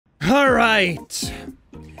Alright,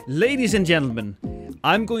 ladies and gentlemen,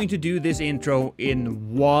 I'm going to do this intro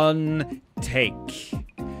in one take.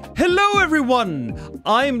 Hello everyone,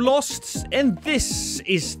 I'm Lost and this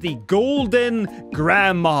is the Golden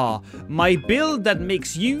Grandma, my build that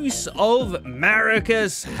makes use of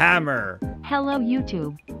Marika's hammer. Hello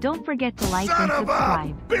YouTube, don't forget to like and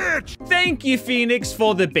subscribe. Bitch! Thank you Phoenix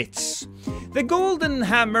for the bits. The Golden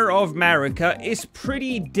Hammer of Marika is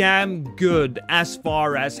pretty damn good as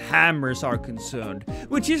far as hammers are concerned,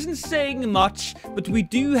 which isn't saying much, but we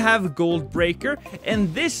do have Goldbreaker,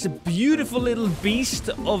 and this beautiful little beast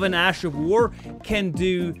of an Ash of War can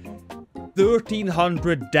do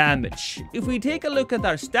 1300 damage. If we take a look at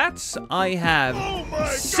our stats, I have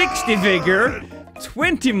 60 vigor,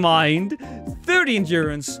 20 mind, 30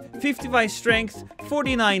 endurance, 55 strength,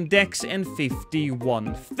 49 dex, and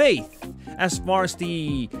 51 faith. As far as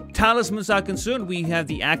the talismans are concerned, we have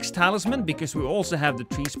the axe talisman because we also have the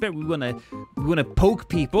tree spear. We wanna poke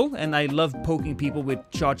people, and I love poking people with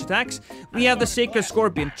charge attacks. We have the sacred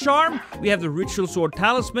scorpion charm, we have the ritual sword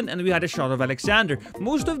talisman, and we had a shot of Alexander.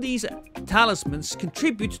 Most of these talismans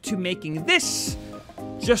contribute to making this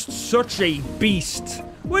just such a beast,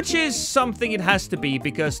 which is something it has to be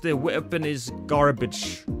because the weapon is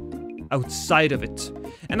garbage outside of it.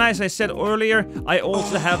 And as I said earlier, I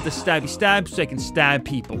also have the stabby stab so I can stab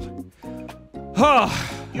people.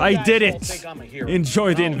 I did it!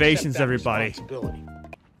 Enjoy the invasions, everybody.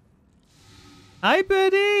 Hi,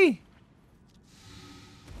 buddy!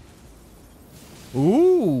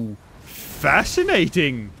 Ooh,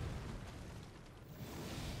 fascinating!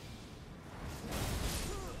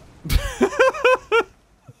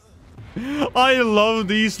 I love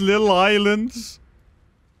these little islands.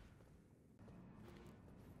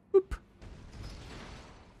 Oop.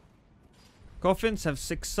 Coffins have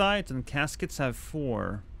 6 sides and caskets have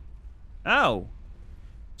 4. Oh.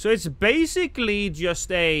 So it's basically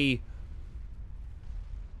just a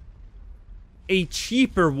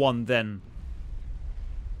cheaper one then.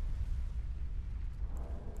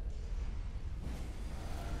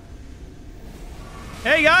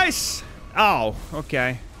 Hey guys! Oh,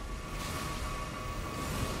 okay.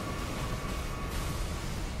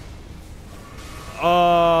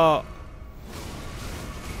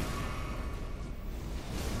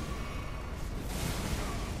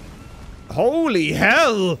 Holy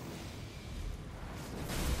hell!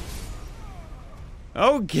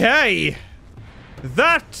 Okay.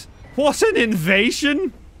 That was an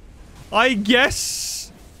invasion, I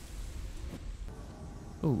guess.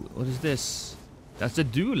 Oh, what is this? That's a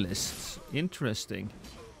duelist. Interesting.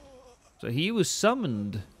 So he was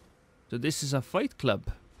summoned. So this is a fight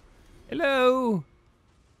club. Hello.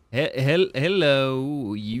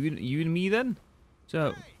 Hello. You and me then?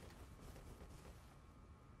 So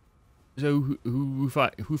who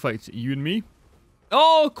fights? You and me?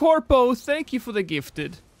 Oh, Corpo, thank you for the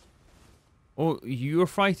gifted. Oh, you're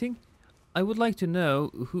fighting? I would like to know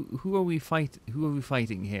who are we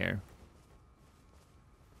fighting here?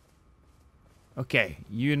 Okay,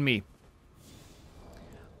 you and me.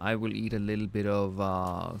 I will eat a little bit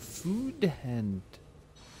of food and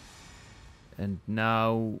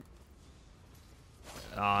now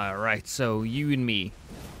alright, so you and me.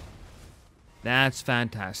 That's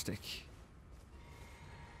fantastic.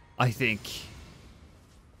 I think.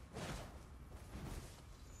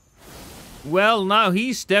 Well, now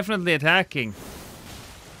he's definitely attacking.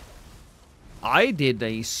 I did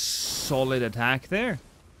a solid attack there.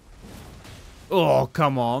 Oh,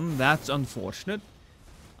 come on. That's unfortunate.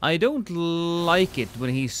 I don't like it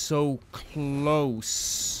when he's so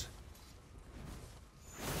close.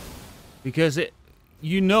 Because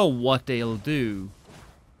you know what they'll do.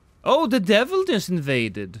 Oh, the devil just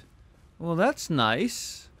invaded. Well, that's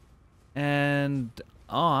nice. And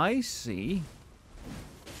oh, I see.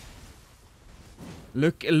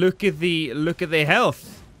 Look at the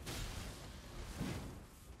health.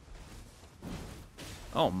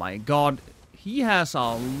 Oh my god, he has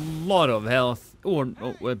a lot of health. Or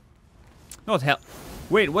not health.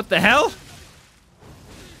 Wait, what the hell?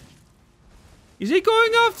 Is he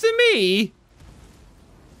going after me?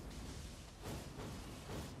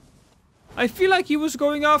 I feel like he was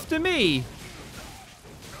going after me.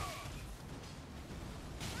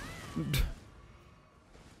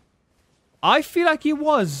 I feel like he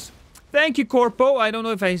was. Thank you, Corpo. I don't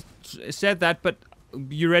know if I said that, but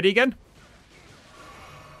you ready again?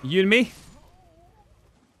 You and me?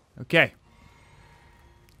 Okay.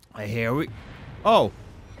 Here we... Oh.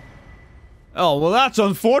 Oh, well that's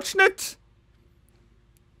unfortunate.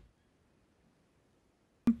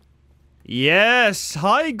 Yes,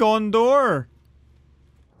 hi Gondor.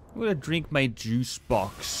 I'm gonna drink my juice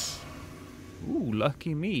box. Ooh,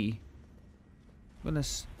 lucky me. I'm gonna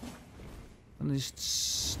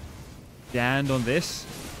just stand on this.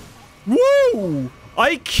 Woo!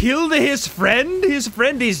 I killed his friend? His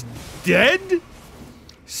friend is dead?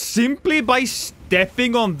 Simply by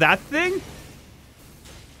stepping on that thing?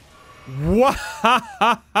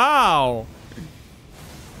 Wow!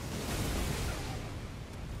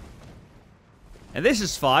 And this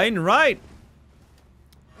is fine, right?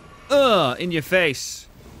 In your face.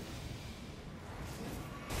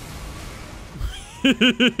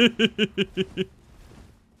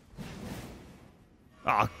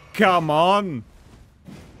 Oh, come on.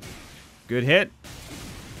 Good hit.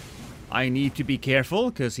 I need to be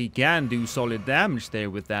careful, because he can do solid damage there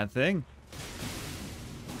with that thing.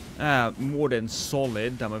 More than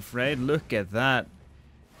solid, I'm afraid. Look at that.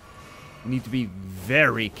 Need to be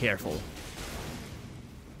very careful.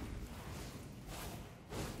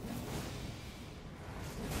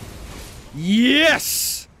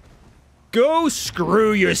 Yes! Go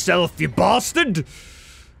screw yourself, you bastard!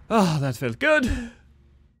 Oh, that felt good.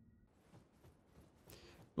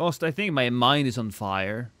 Lost, I think my mind is on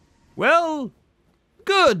fire. Well,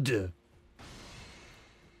 good.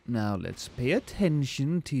 Now let's pay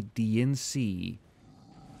attention to DNC.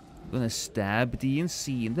 I'm gonna stab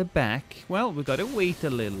DNC in the back. Well, we gotta wait a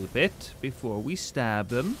little bit before we stab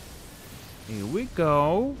them. Here we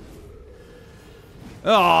go.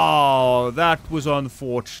 Oh, that was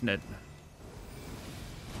unfortunate.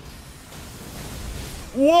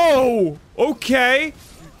 Whoa! Okay.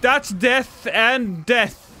 That's death and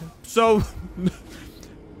death. So,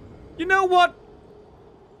 you know what?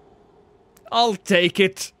 I'll take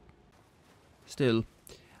it. Still.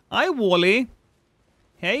 Hi, Wally.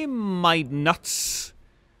 Hey, my nuts.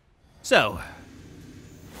 So.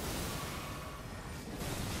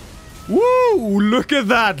 Woo! Look at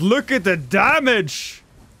that! Look at the damage!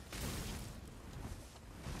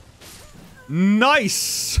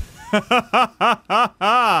 Nice!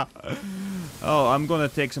 Oh, I'm gonna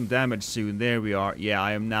take some damage soon. There we are. Yeah,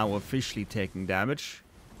 I am now officially taking damage.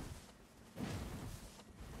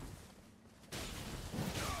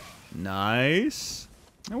 Nice.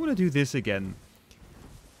 I want to do this again.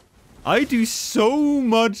 I do so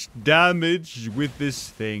much damage with this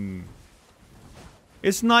thing.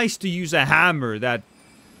 It's nice to use a hammer that...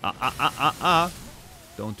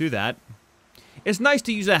 Don't do that. It's nice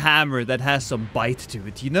to use a hammer that has some bite to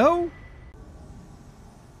it, you know?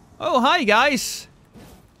 Oh, hi, guys.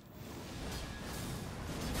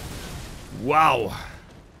 Wow.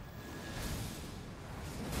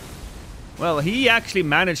 Well, he actually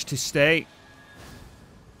managed to stay.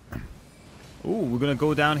 Ooh, we're gonna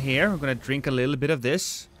go down here. We're gonna drink a little bit of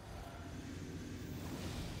this.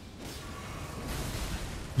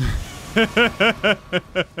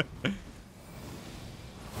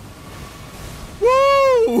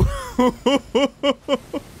 Woo!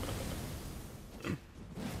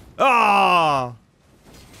 Ah!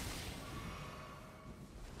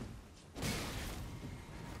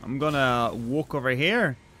 I'm gonna walk over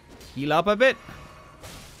here, heal up a bit.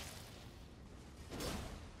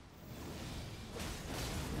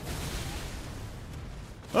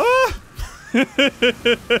 Ah!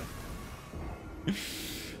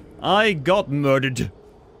 I got murdered.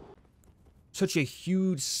 Such a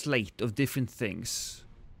huge slate of different things.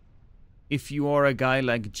 If you are a guy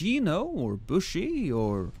like Gino or Bushy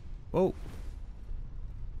or... Oh.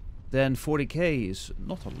 Then 40k is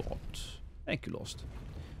not a lot. Thank you, Lost.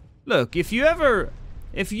 Look, if you ever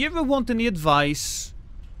want any advice,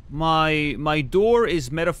 my door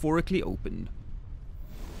is metaphorically open.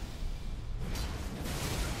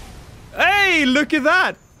 Hey, look at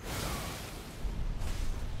that!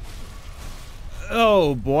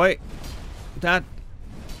 Oh boy. That...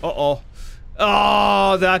 Uh-oh.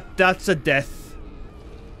 Oh, that's a death.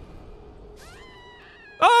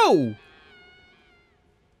 Oh!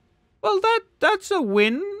 Well, that's a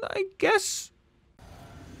win, I guess.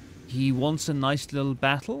 He wants a nice little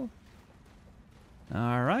battle.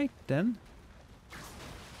 Alright, then.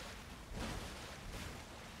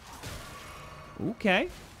 Okay.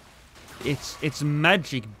 It's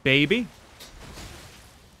magic, baby.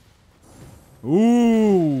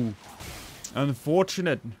 Ooh.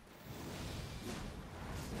 Unfortunate.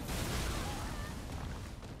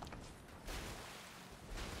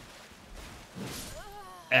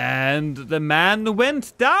 And the man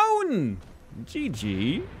went down.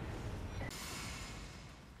 GG.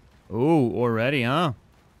 Oh, already, huh?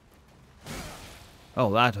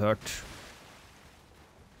 Oh, that hurt.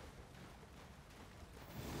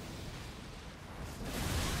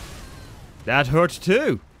 That hurt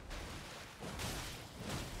too.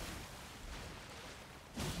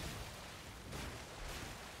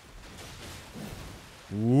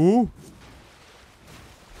 Ooh.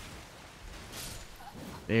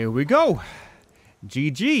 There we go.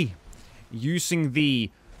 GG. Using the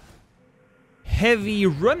heavy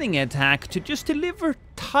running attack to just deliver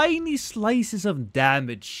tiny slices of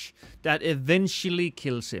damage that eventually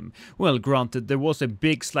kills him. Well, granted, there was a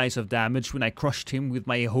big slice of damage when I crushed him with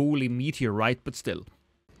my holy meteorite, but still.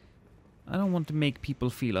 I don't want to make people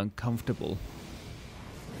feel uncomfortable.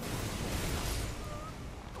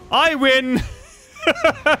 I win!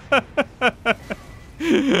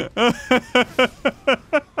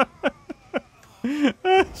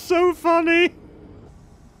 So funny!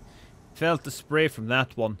 Felt the spray from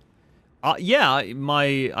that one. Yeah,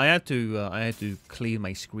 I had to clean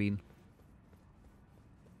my screen.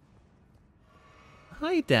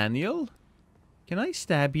 Hi, Daniel. Can I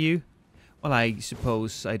stab you? Well, I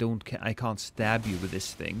suppose I can't stab you with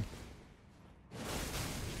this thing.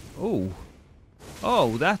 Oh.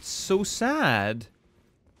 Oh, that's so sad.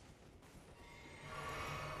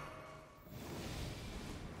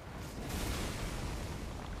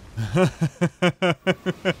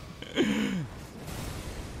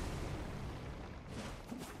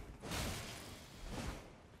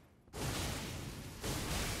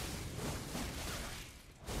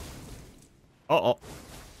 Uh-oh.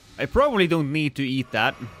 I probably don't need to eat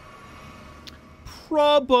that.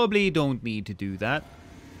 Probably don't need to do that.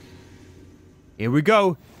 Here we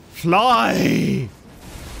go. Fly!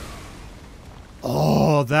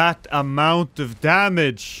 Oh, that amount of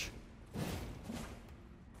damage.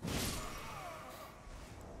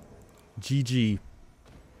 GG.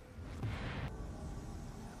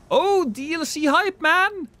 Oh, DLC hype,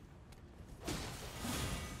 man!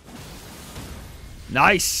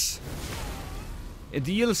 Nice! A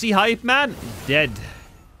DLC hype, man? Dead.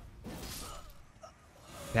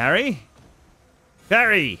 Parry?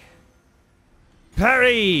 Parry!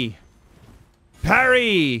 Parry!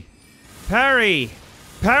 Parry! Parry!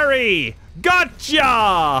 Parry!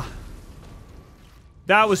 Gotcha!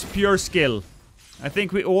 That was pure skill. I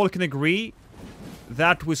think we all can agree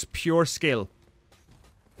that was pure skill.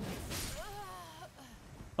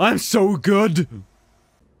 I'm so good!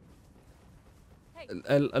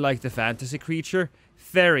 I like the fantasy creature.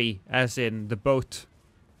 Ferry, as in the boat.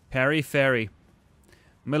 Perry Ferry.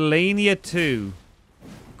 Melania 2.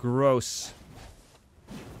 Gross.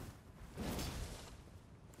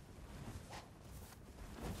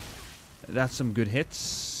 That's some good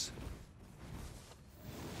hits.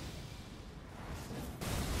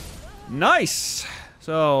 Nice!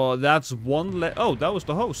 So, that's one oh, that was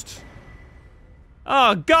the host.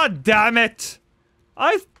 Oh, god damn it!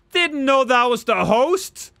 I didn't know that was the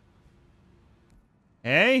host!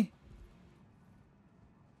 Hey?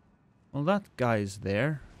 Well, that guy's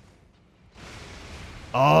there.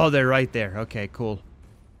 Oh, they're right there. Okay, cool.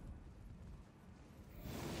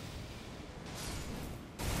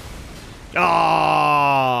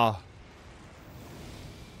 Ah!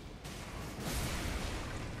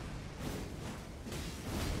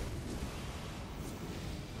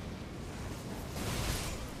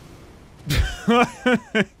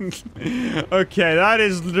 Okay, that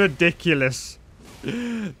is ridiculous.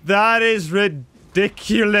 That is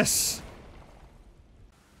ridiculous.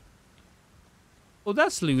 Oh,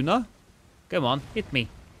 that's Luna. Come on, hit me.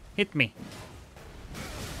 Hit me.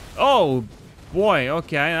 Oh, boy.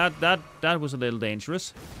 Okay, that was a little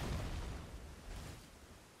dangerous.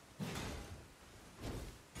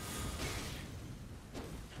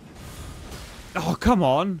 Oh, come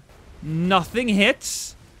on. Nothing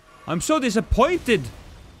hits. I'm so disappointed.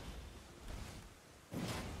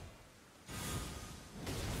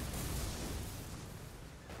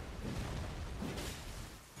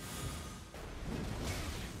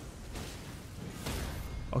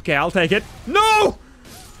 Okay, I'll take it. No!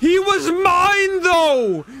 He was mine,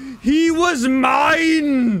 though! He was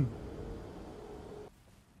mine!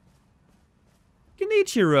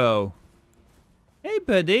 Genichiro. Hey,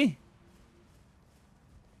 buddy.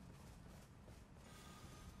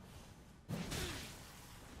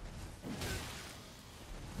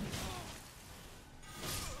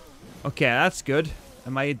 Okay, that's good.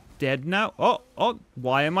 Am I dead now? Oh,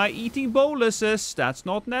 why am I eating boluses? That's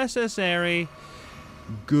not necessary.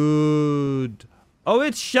 Good. Oh,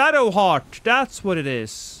 it's Shadowheart. That's what it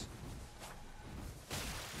is.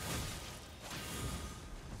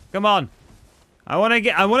 Come on. I want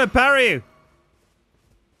to parry you.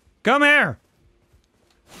 Come here.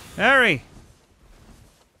 Harry.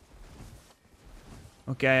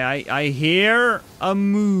 Okay, I hear a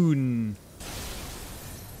moon.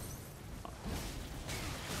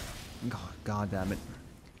 God damn it.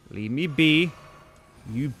 Leave me be.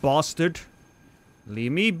 You bastard.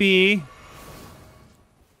 Leave me be.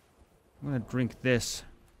 I'm gonna drink this.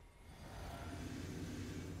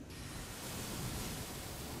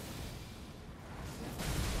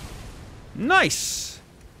 Nice!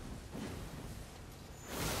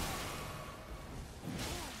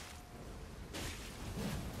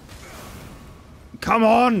 Come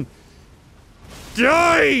on!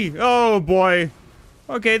 Die! Oh boy.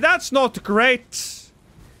 Okay, that's not great.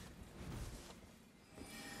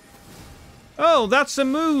 Oh, that's a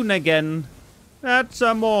moon again. That's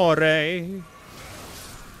amore.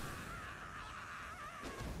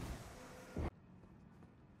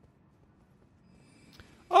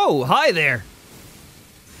 Oh, hi there.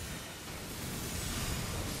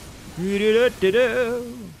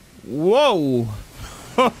 Whoa.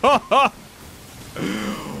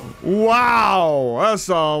 Wow, that's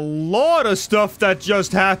a lot of stuff that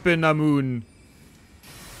just happened, Amun.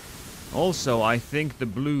 Also, I think the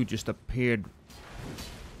blue just appeared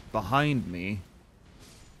behind me.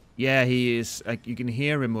 Yeah, he is. Like, you can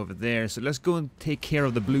hear him over there. So let's go and take care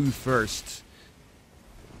of the blue first.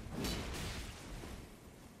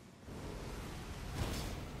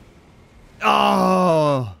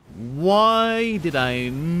 Oh, why did I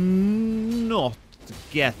not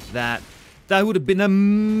get that? That would have been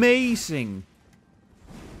amazing.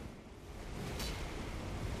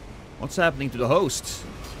 What's happening to the host?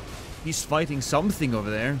 He's fighting something over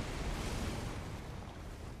there.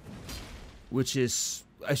 Which is,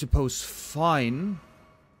 I suppose, fine.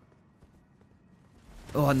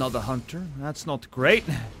 Oh, another hunter. That's not great.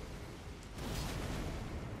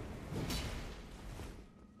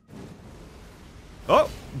 Oh!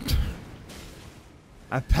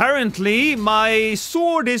 Apparently, my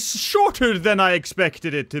sword is shorter than I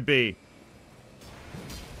expected it to be.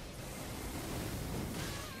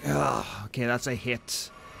 Okay, that's a hit.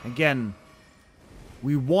 Again,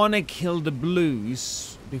 we want to kill the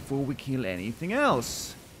blues before we kill anything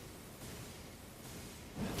else.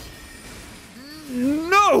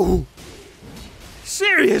 No!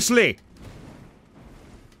 Seriously?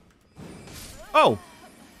 Oh.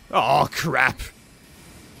 Oh, crap.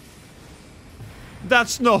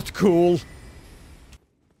 That's not cool.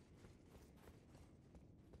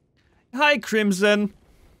 Hi, Crimson.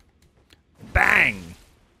 Bang!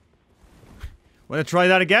 Wanna try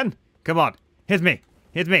that again? Come on, hit me.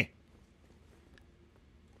 Hit me.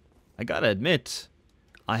 I gotta admit,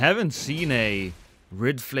 I haven't seen a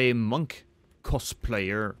Red Flame Monk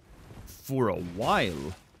cosplayer for a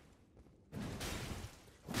while.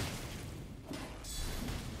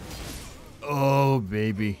 Oh,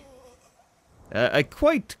 baby. A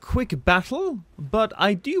quite quick battle, but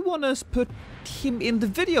I do want to put him in the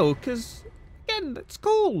video, because, again, it's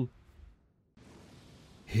cool.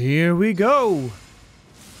 Here we go.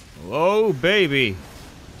 Oh, baby.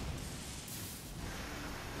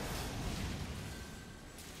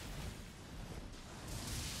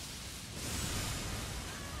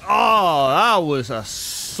 Oh, that was a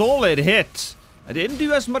solid hit. I didn't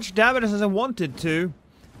do as much damage as I wanted to,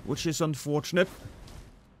 which is unfortunate.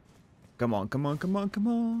 Come on, come on, come on, come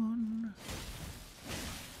on.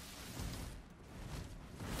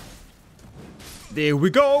 There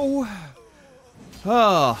we go.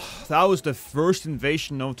 Ah, that was the first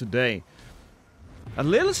invasion of today. A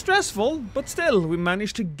little stressful, but still, we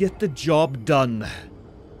managed to get the job done.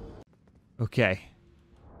 Okay.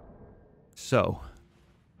 So,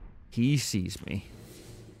 he sees me.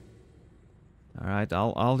 Alright,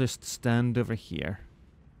 I'll just stand over here.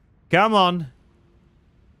 Come on.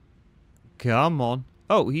 Come on.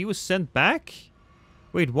 Oh, he was sent back?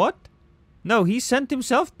 Wait, what? No, he sent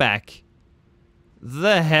himself back.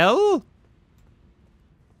 The hell?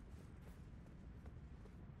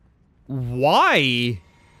 Why?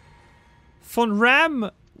 Von Ram,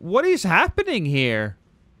 what is happening here?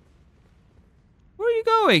 Where are you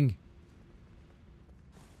going?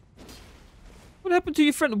 What happened to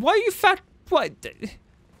your friend? Why are you fat? What?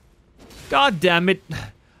 God damn it.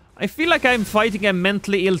 I feel like I'm fighting a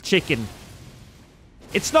mentally ill chicken.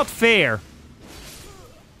 It's not fair.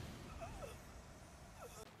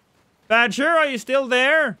 Badger, are you still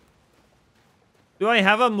there? Do I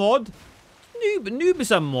have a mod? Noob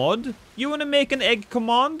is a mod. You want to make an egg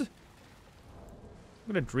command?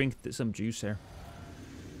 I'm gonna drink some juice here.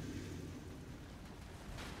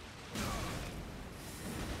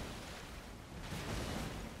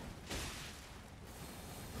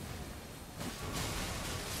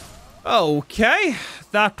 Okay,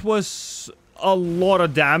 that was a lot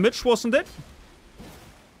of damage, wasn't it?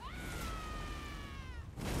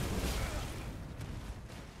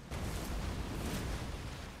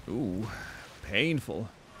 Ooh, painful.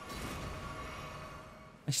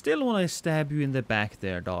 I still want to stab you in the back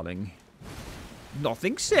there, darling.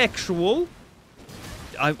 Nothing sexual.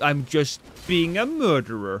 I'm just being a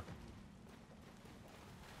murderer.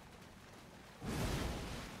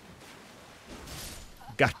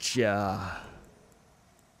 Gotcha.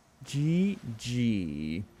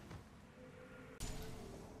 GG.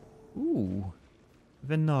 Ooh.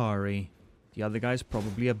 Venari. The other guy's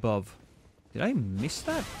probably above. Did I miss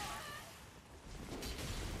that?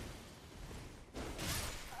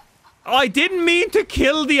 I didn't mean to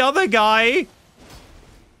kill the other guy!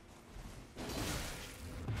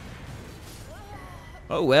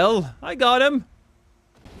 Oh well, I got him.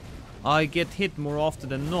 I get hit more often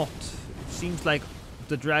than not. It seems like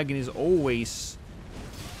the dragon is always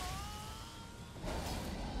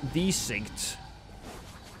desynced.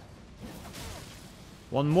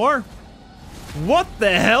 One more? What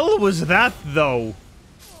the hell was that, though?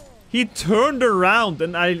 He turned around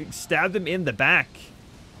and I stabbed him in the back.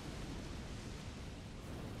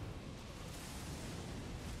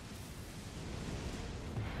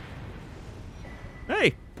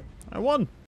 Hey, I won.